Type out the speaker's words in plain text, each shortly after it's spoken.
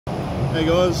Hey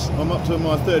guys, I'm up to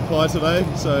my third pie today,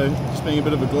 so just being a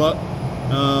bit of a glut.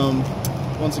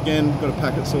 Once again, got a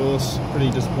packet sauce,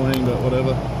 pretty disappointing, but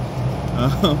whatever.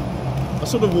 I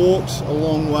sort of walked a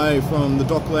long way from the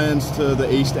Docklands to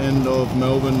the east end of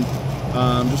Melbourne,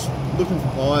 just looking for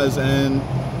pies, and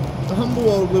the humble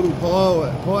old little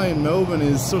pie in Melbourne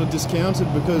is sort of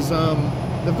discounted because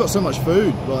they've got so much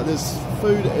food. Like, there's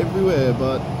food everywhere,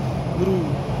 but little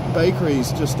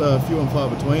bakeries just few and far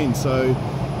between. So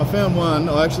I found one,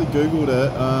 I actually googled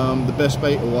it, the best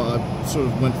bakery, well, I sort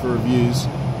of went for reviews,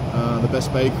 the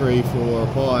best bakery for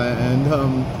a pie, and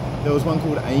there was one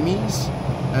called Amie's,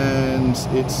 and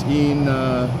it's in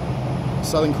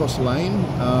Southern Cross Lane,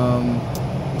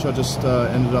 which I just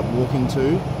ended up walking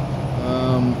to.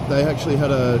 They actually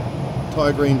had a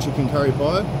Thai green chicken curry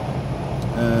pie,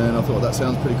 and I thought that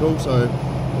sounds pretty cool, so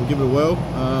we'll give it a whirl.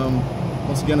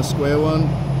 Once again, a square one,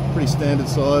 pretty standard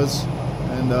size,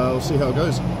 and we'll see how it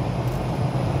goes.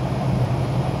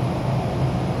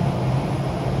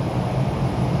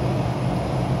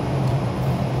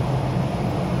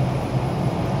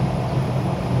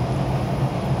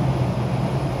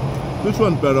 This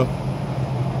one's better.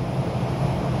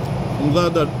 I'm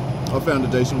glad that I found a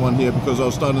decent one here because I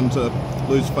was starting to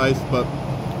lose faith, but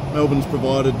Melbourne's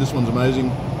provided. This one's amazing.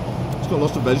 It's got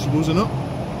lots of vegetables in it.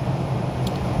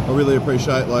 I really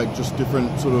appreciate like just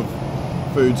different sort of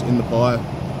foods in the pie.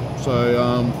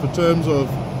 So for terms of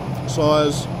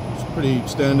size, it's pretty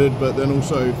standard, but then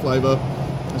also flavour,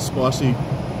 it's spicy.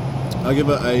 I give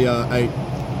it a 8.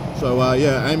 So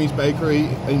yeah, Amie's Bakery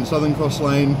in Southern Cross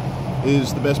Lane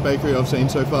is the best bakery I've seen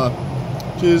so far.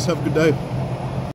 Cheers, have a good day.